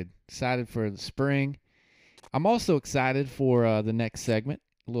excited. Excited for the spring. I'm also excited for the next segment,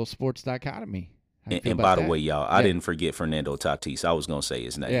 a little sports dichotomy. And by the way, y'all, I didn't forget Fernando Tatis. I was going to say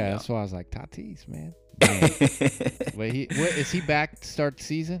his name. Yeah, that's why I was like, Tatis, man. Wait, is he back to start the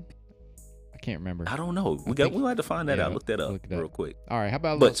season? I can't remember. I don't know. We'll have to find that out. Look that up real quick. All right, how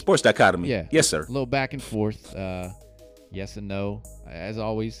about sports dichotomy? Yeah. Yes, sir. A little back and forth. Yes and no. As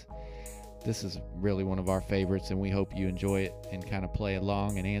always, this is really one of our favorites, and we hope you enjoy it and kind of play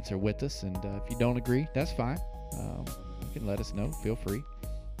along and answer with us. And if you don't agree, that's fine. You can let us know. Feel free.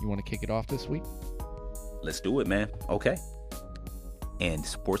 You want to kick it off this week? Let's do it, man. Okay. And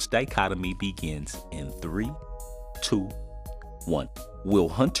sports dichotomy begins in 3, 2, 1. Will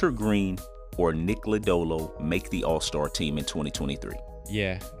Hunter Green or Nick Lodolo make the All-Star team in 2023?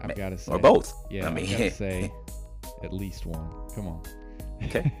 Yeah, I've got to say. Or both. Yeah, I got to say at least one. Come on.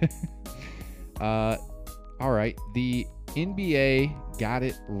 Okay. All right. The NBA got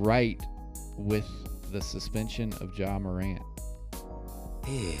it right with the suspension of Ja Morant.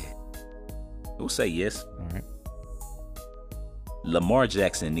 Yeah. We'll say yes. All right. Lamar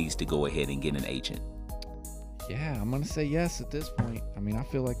Jackson needs to go ahead and get an agent. Yeah, I'm going to say yes at this point. I mean, I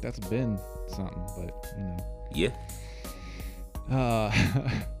feel like that's been something, but, you know. Yeah.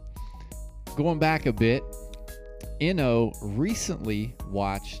 Going back a bit, Eno recently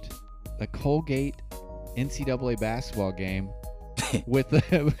watched a Colgate NCAA basketball game with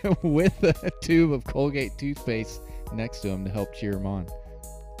a tube of Colgate toothpaste next to him to help cheer him on.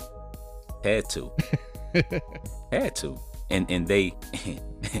 Had to. And they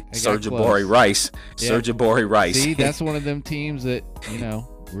Serge Jabari Rice. Yeah. Serge Jabari Rice. See, that's one of them teams that, you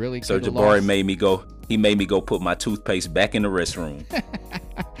know, really Serge Jabari made me go. He made me go put my toothpaste back in the restroom.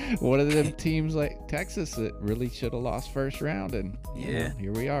 One of them teams like Texas that really should have lost first round, and you know,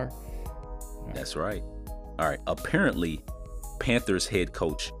 here we are. Right. That's right. All right. Apparently, Panthers head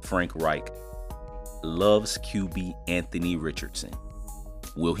coach Frank Reich loves QB Anthony Richardson.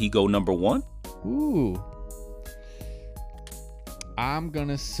 Will he go number 1? Ooh. I'm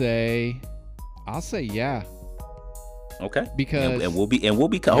gonna say, I'll say yeah. Okay. Because and we'll be hold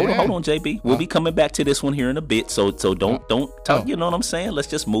on, JB. We'll be coming back to this one here in a bit. So don't talk. You know what I'm saying? Let's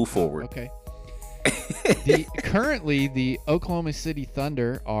just move forward. Okay. Currently, the Oklahoma City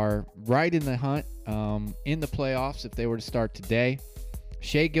Thunder are right in the hunt in the playoffs if they were to start today.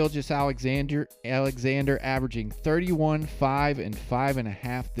 Shai Gilgeous-Alexander averaging 31, 5, and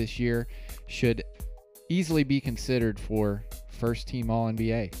 5.5 this year should easily be considered for first team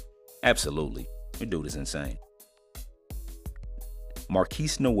All-NBA. Absolutely. The dude is insane.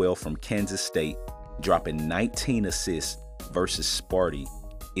 Marquise Noel from Kansas State dropping 19 assists versus Sparty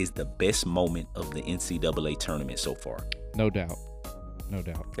is the best moment of the NCAA tournament so far. No doubt.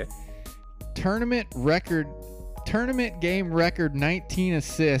 Okay. Tournament game record 19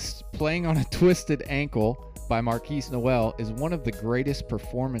 assists playing on a twisted ankle by Marquise Noel is one of the greatest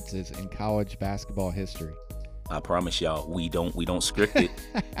performances in college basketball history. I promise y'all, we don't script it.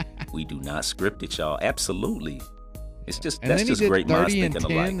 We do not script it, y'all. Absolutely. It's just that's just great minds thinking alike.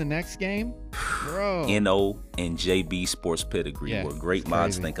 30 and 10 the next game, bro. NO and JB Sports Pedigree were great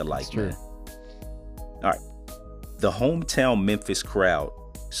minds think alike, man. All right. The hometown Memphis crowd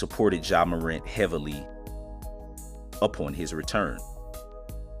supported Ja Morant heavily upon his return.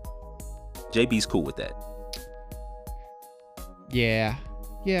 JB's cool with that. Yeah.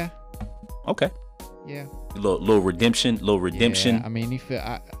 Okay. Yeah. Little redemption. Yeah, I mean, he's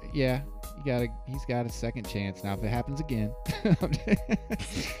got a second chance now if it happens again.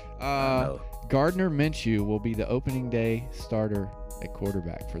 Gardner Minshew will be the opening day starter at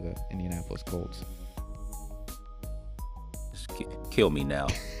quarterback for the Indianapolis Colts. Kill me now.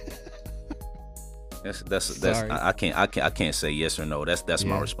 That's I can't say yes or no. That's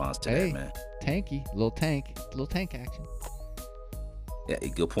my response to that, man. Tanky, little tank action. Yeah,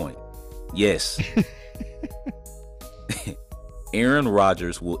 good point. Yes. Aaron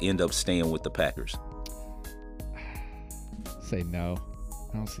Rodgers will end up staying with the Packers. Say no.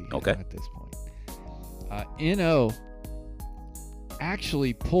 I don't see how at this point. NO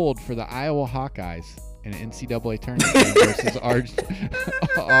actually pulled for the Iowa Hawkeyes in an NCAA tournament game versus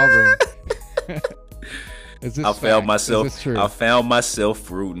Auburn. I found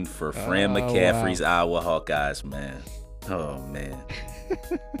myself rooting for Fran McCaffrey's Iowa Hawkeyes, man. Oh man.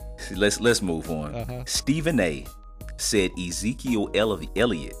 Let's move on. Stephen A. said Ezekiel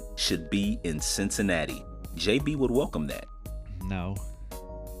Elliott should be in Cincinnati. JB would welcome that. No.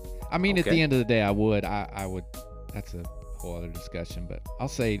 I mean, at the end of the day, I would. I would. That's a whole other discussion, but I'll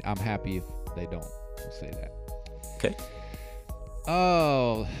say I'm happy if they don't. I'll say that. Okay.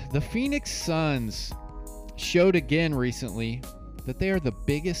 Oh, the Phoenix Suns showed again recently that they are the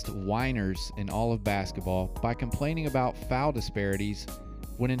biggest whiners in all of basketball by complaining about foul disparities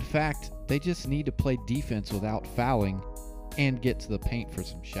when in fact they just need to play defense without fouling and get to the paint for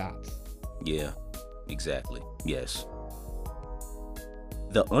some shots. Yeah, exactly. Yes.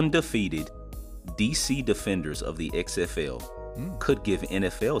 The undefeated DC Defenders of the XFL could give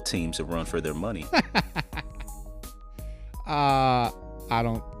NFL teams a run for their money. I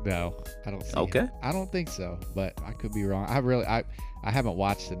don't know. I don't see it. I don't think so, but I could be wrong. I haven't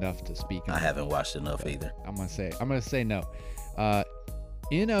watched enough to speak on. I haven't watched enough either. I'm gonna say no.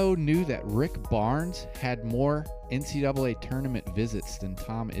 NO knew that Rick Barnes had more NCAA tournament visits than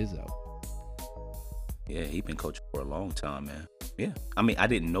Tom Izzo. Yeah, he's been coaching for a long time, man. Yeah. I mean, I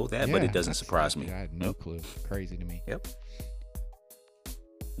didn't know that, but it doesn't surprise me. I had no clue. Crazy to me. Yep.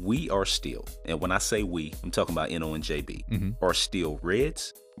 We are still, and when I say we, I'm talking about NO and JB, are still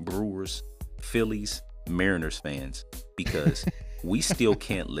Reds, Brewers, Phillies, Mariners fans because we still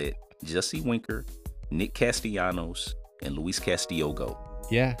can't let Jesse Winker, Nick Castellanos, and Luis Castillo go.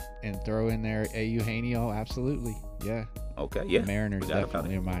 Yeah, and throw in there Eugenio, absolutely. Yeah. Okay, yeah. The Mariners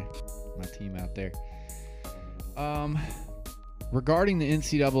definitely are my team out there. Regarding the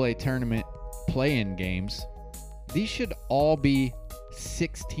NCAA tournament play-in games, these should all be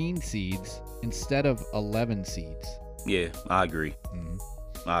 16 seeds instead of 11 seeds. Yeah, I agree.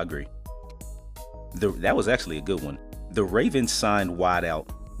 I agree. That was actually a good one. The Ravens signed wideout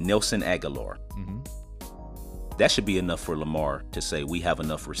Nelson Aguilar. That should be enough for Lamar to say we have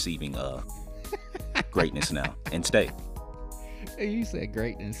enough receiving greatness now and stay. You said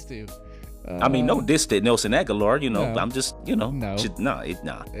greatness too. I mean, no diss to Nelson Aguilar. No. I'm just, No.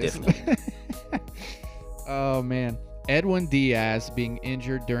 Definitely. Oh man, Edwin Diaz being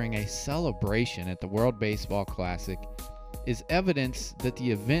injured during a celebration at the World Baseball Classic is evidence that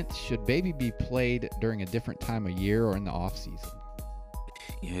the event should maybe be played during a different time of year or in the off season.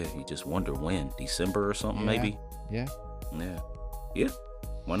 Yeah, you just wonder when, December or something, maybe. Yeah.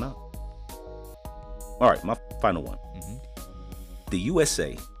 Why not? All right, my final one. The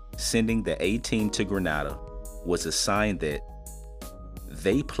USA sending the A team to Grenada was a sign that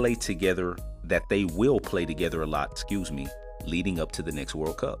they play together, that they will play together a lot, leading up to the next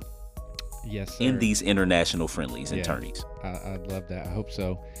World Cup. Yes, sir. In these international friendlies and tourneys. I'd love that. I hope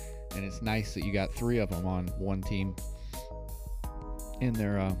so. And it's nice that you got 3 of them on one team in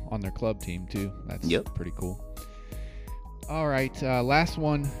their on their club team too. That's pretty cool. All right, last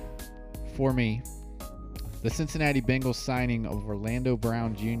one for me. The Cincinnati Bengals signing of Orlando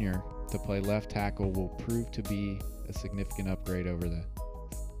Brown Jr. to play left tackle will prove to be a significant upgrade over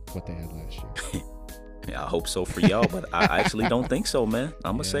what they had last year. Yeah, I hope so for y'all, but I actually don't think so, man.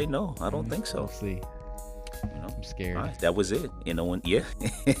 I'm gonna say no. I don't think so. We'll see. I'm scared. All right, that was it.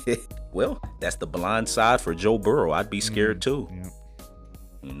 Well, that's the blind side for Joe Burrow. I'd be scared too. Yeah.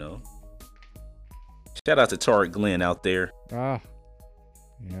 Shout out to Tariq Glenn out there.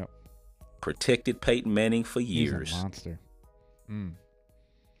 Yep. Protected Peyton Manning for years. He's a monster.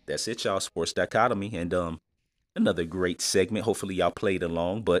 That's it, y'all. Sports Dichotomy, and another great segment. Hopefully, y'all played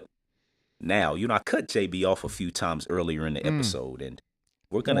along. But now, I cut JB off a few times earlier in the episode, and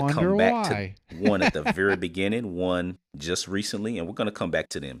we're gonna come back to one at the very beginning, one just recently, and we're gonna come back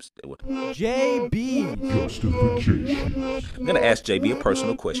to them. JB Justification. I'm gonna ask JB a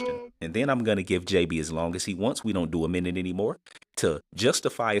personal question, and then I'm gonna give JB as long as he wants. We don't do a minute anymore to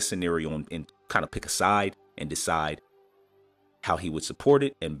justify a scenario and kind of pick a side and decide how he would support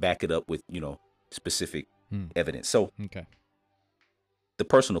it and back it up with specific evidence. So, okay. The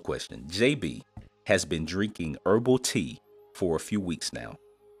personal question: JB has been drinking herbal tea for a few weeks now.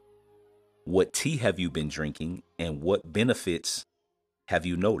 What tea have you been drinking, and what benefits have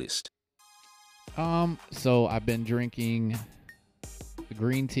you noticed? So I've been drinking the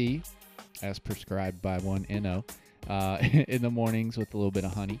green tea as prescribed by one NO in the mornings with a little bit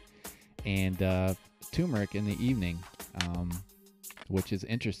of honey, and turmeric in the evening, which is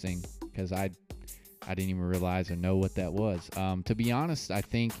interesting because I didn't even realize or know what that was. To be honest, I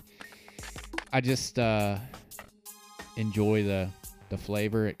think I just enjoy the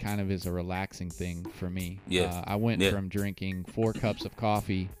flavor. It kind of is a relaxing thing for me. I went from drinking 4 cups of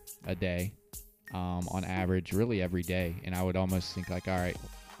coffee a day on average, really every day, and I would almost think like, all right,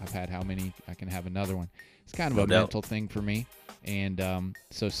 I've had how many? I can have another one. It's kind of a mental thing for me, and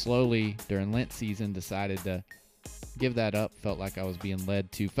so slowly during Lent season decided to give that up. Felt like I was being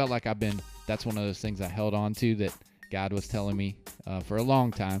led to. Felt like that's one of those things I held on to that God was telling me for a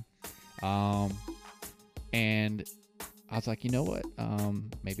long time, and I was like, you know what?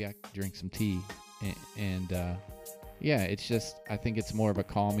 Maybe I could drink some tea, and it's just, I think it's more of a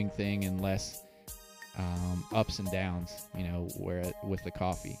calming thing and less ups and downs, where with the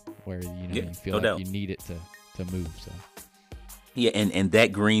coffee, where you feel like you need it to move. So and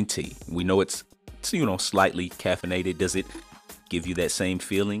that green tea, we know it's slightly caffeinated. Does it give you that same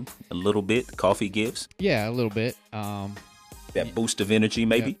feeling a little bit coffee gives? Yeah, a little bit. That boost of energy,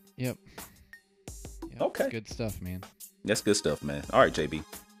 maybe. Yep. Okay. Good stuff, man. That's good stuff, man. All right, JB.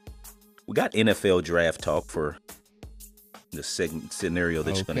 We got NFL draft talk for the scenario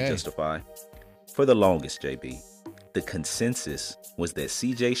that you're going to justify. For the longest, JB, the consensus was that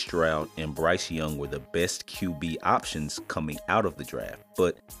C.J. Stroud and Bryce Young were the best QB options coming out of the draft.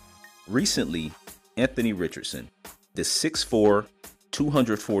 But recently, Anthony Richardson, the 6'4",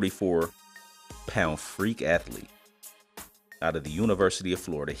 244-pound freak athlete out of the University of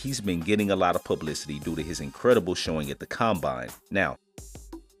Florida, he's been getting a lot of publicity due to his incredible showing at the Combine. Now,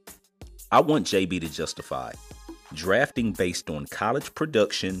 I want JB to justify drafting based on college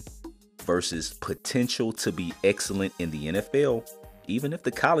production versus potential to be excellent in the NFL, even if the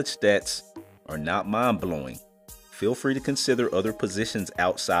college stats are not mind-blowing. Feel free to consider other positions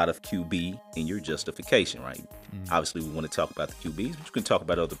outside of QB in your justification, right? Obviously, we want to talk about the QBs, but you can talk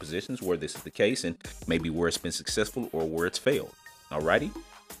about other positions where this is the case and maybe where it's been successful or where it's failed. Alrighty?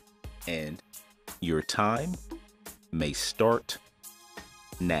 And your time may start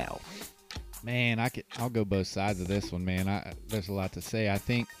now. Man, I'll go both sides of this one, man. There's a lot to say. I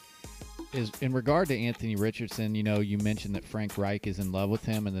think is in regard to Anthony Richardson, you mentioned that Frank Reich is in love with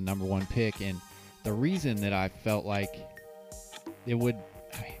him and the number 1 pick, and the reason that I felt like it would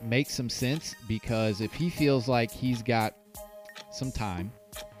make some sense, because if he feels like he's got some time,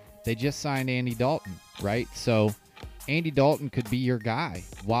 they just signed Andy Dalton, right? So Andy Dalton could be your guy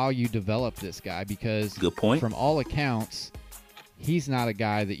while you develop this guy, because good point. From all accounts, he's not a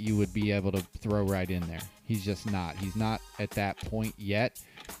guy that you would be able to throw right in there. He's just not. He's not at that point yet.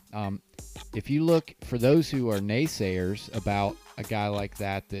 If you look, for those who are naysayers about a guy like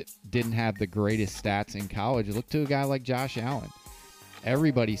that didn't have the greatest stats in college, look to a guy like Josh Allen.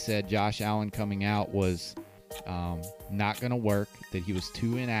 Everybody said Josh Allen coming out was not going to work, that he was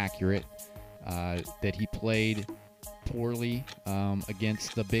too inaccurate, that he played poorly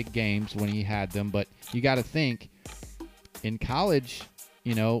against the big games when he had them. But you got to think, in college,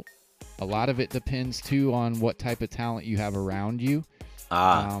 you know, a lot of it depends, too, on what type of talent you have around you.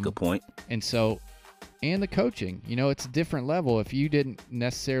 Good point. And so, and the coaching, you know, it's a different level. If you didn't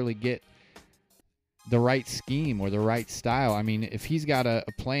necessarily get the right scheme or the right style, I mean, if he's got a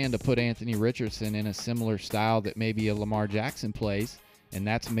plan to put Anthony Richardson in a similar style that maybe a Lamar Jackson plays, and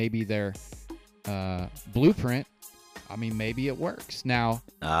that's maybe their blueprint, I mean, maybe it works. Now,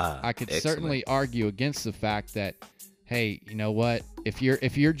 I could certainly argue against the fact that, hey, you know what? If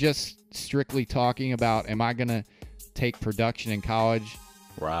you're just strictly talking about, am I going to take production in college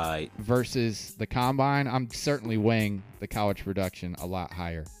versus the combine, I'm certainly weighing the college production a lot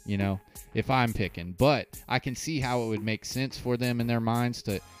higher, you know, if I'm picking. But I can see how it would make sense for them in their minds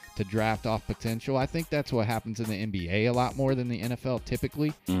to draft off potential. I think that's what happens in the NBA a lot more than the NFL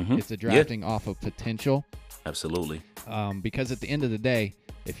typically. It's the drafting off of potential. Absolutely. Because at the end of the day,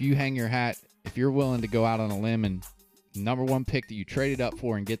 if you hang your hat, if you're willing to go out on a limb and number one pick that you traded up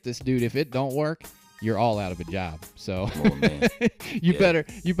for and get this dude, if it don't work, you're all out of a job. So you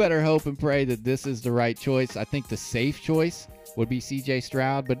better hope and pray that this is the right choice. I think the safe choice would be CJ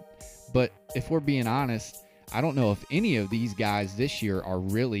Stroud, but if we're being honest, I don't know if any of these guys this year are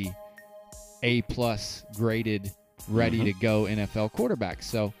really A+ graded, ready to go NFL quarterbacks.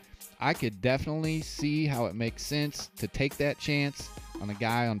 So I could definitely see how it makes sense to take that chance on a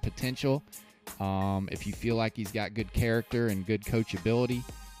guy on potential. If you feel like he's got good character and good coachability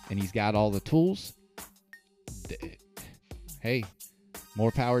and he's got all the tools, hey,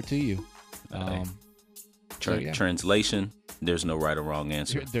 more power to you. Translation, there's no right or wrong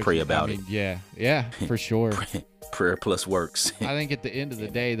answer. Pray about it. Yeah, for sure. Prayer plus works. I think at the end of the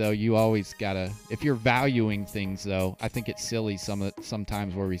day, though, you always gotta, if you're valuing things, though, I think it's silly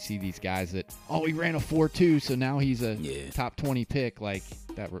sometimes where we see these guys that, he ran a 4.2, so now he's a top 20 pick. Like,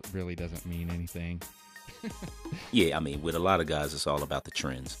 that really doesn't mean anything. I mean, with a lot of guys, it's all about the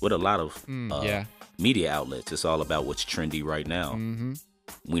trends. With a lot of media outlets, it's all about what's trendy right now.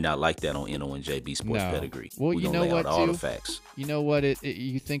 We not like that on NO and JB Sports Pedigree. Well, we you know what, all too? the facts. You know what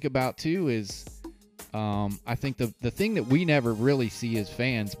you think about, too, is I think the thing that we never really see as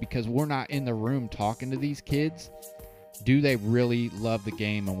fans, because we're not in the room talking to these kids, do they really love the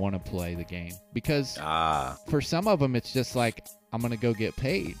game and want to play the game? Because for some of them, it's just like, I'm going to go get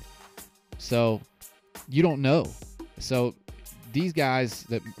paid. So you don't know. So these guys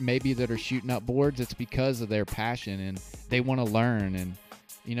that are shooting up boards, it's because of their passion and they want to learn. And,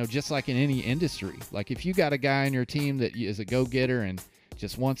 you know, just like in any industry, like if you got a guy on your team that is a go-getter and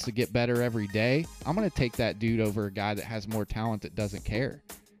just wants to get better every day, I'm going to take that dude over a guy that has more talent that doesn't care.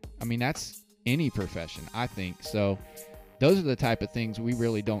 I mean, that's any profession, I think. So those are the type of things we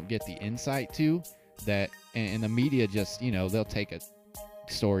really don't get the insight to, that, and the media just, you know, they'll take a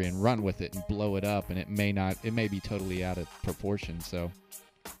story and run with it and blow it up, and it may be totally out of proportion. So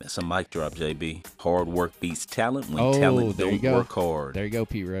that's a mic drop, JB. Hard work beats talent when talent don't work hard. There you go,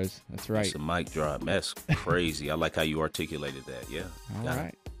 Pete Rose. That's right. That's a mic drop. That's crazy. I like how you articulated that. Yeah. All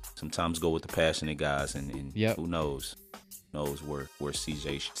right. Sometimes go with the passionate guys, and who knows where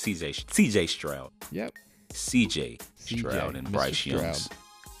CJ Stroud. Yep. CJ Stroud and Mr. Bryce Stroud. Young's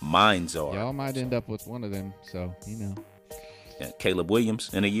minds are. Y'all might end up with one of them, so you know. Yeah, Caleb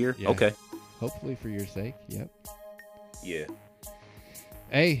Williams in a year? Yeah. Okay. Hopefully for your sake. Yep. Yeah.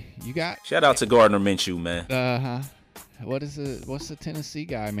 Hey, you got... Shout out to Gardner Minshew, man. What's the Tennessee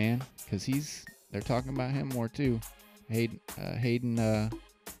guy, man? Because they're talking about him more, too. Hayden, I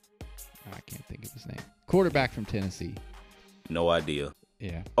can't think of his name. Quarterback from Tennessee. No idea.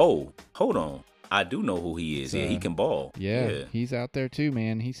 Yeah. Oh, hold on. I do know who he is. Yeah, he can ball. Yeah, he's out there, too,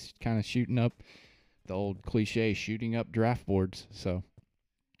 man. He's kind of shooting up the old cliche, shooting up draft boards. So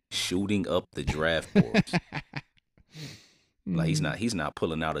shooting up the draft boards. Like he's not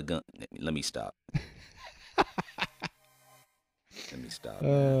pulling out a gun. Let me stop.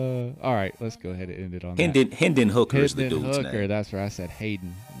 All right, let's go ahead and end it on Hendon Hooker is the dude's name. That's where I said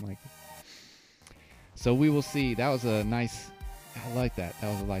Hayden. I'm like, so we will see. That was a nice. I like that.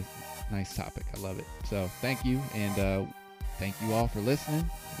 That was a nice topic. I love it. So thank you, and thank you all for listening.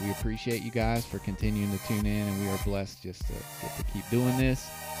 We appreciate you guys for continuing to tune in, and we are blessed just to get to keep doing this.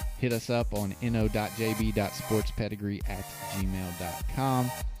 Hit us up on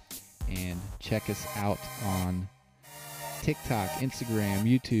no.jb.sportspedigree@gmail.com and check us out on TikTok, Instagram,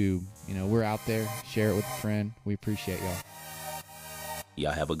 YouTube. You know, we're out there. Share it with a friend. We appreciate y'all.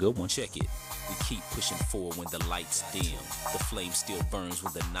 Y'all have a good one. Check it. We keep pushing forward when the lights dim. The flame still burns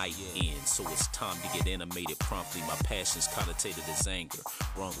when the night ends. So it's time to get animated promptly. My passion's connotated as anger,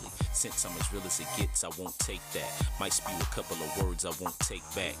 wrongly. Since I'm as real as it gets, I won't take that. Might spew a couple of words I won't take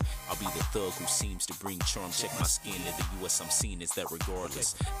back. I'll be the thug who seems to bring charm. Check my skin in the US, I'm seen as that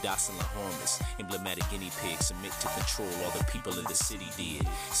regardless. Docile and harmless, emblematic guinea pig. Submit to control all the people in the city did.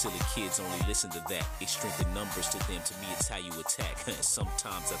 Silly kids only listen to that. They strengthen numbers to them. To me, it's how you attack.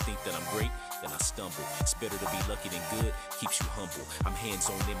 Sometimes I think that I'm great, then I stumble. It's better to be lucky than good, keeps you humble. I'm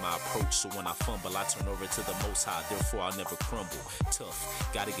hands-on in my approach, so when I fumble, I turn over to the Most High. Therefore, I'll never crumble.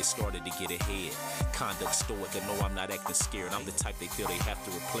 Tough, gotta get started to get ahead. Conduct stoic, and no, I'm not acting scared. I'm the type they feel they have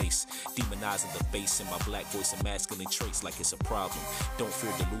to replace. Demonizing the bass in my black voice and masculine traits like it's a problem. Don't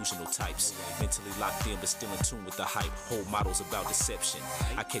fear delusional types. Mentally locked in, but still in tune with the hype. Whole models about deception.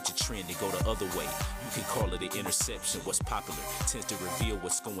 I catch a trend and go the other way. You can call it an interception. What's popular tends to reveal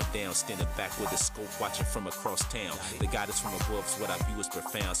what's going down. Standing back with a scope, watching from across town. The guidance from above is what I view as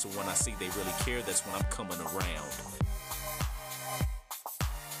profound. So when I say they really care, that's when I'm coming around.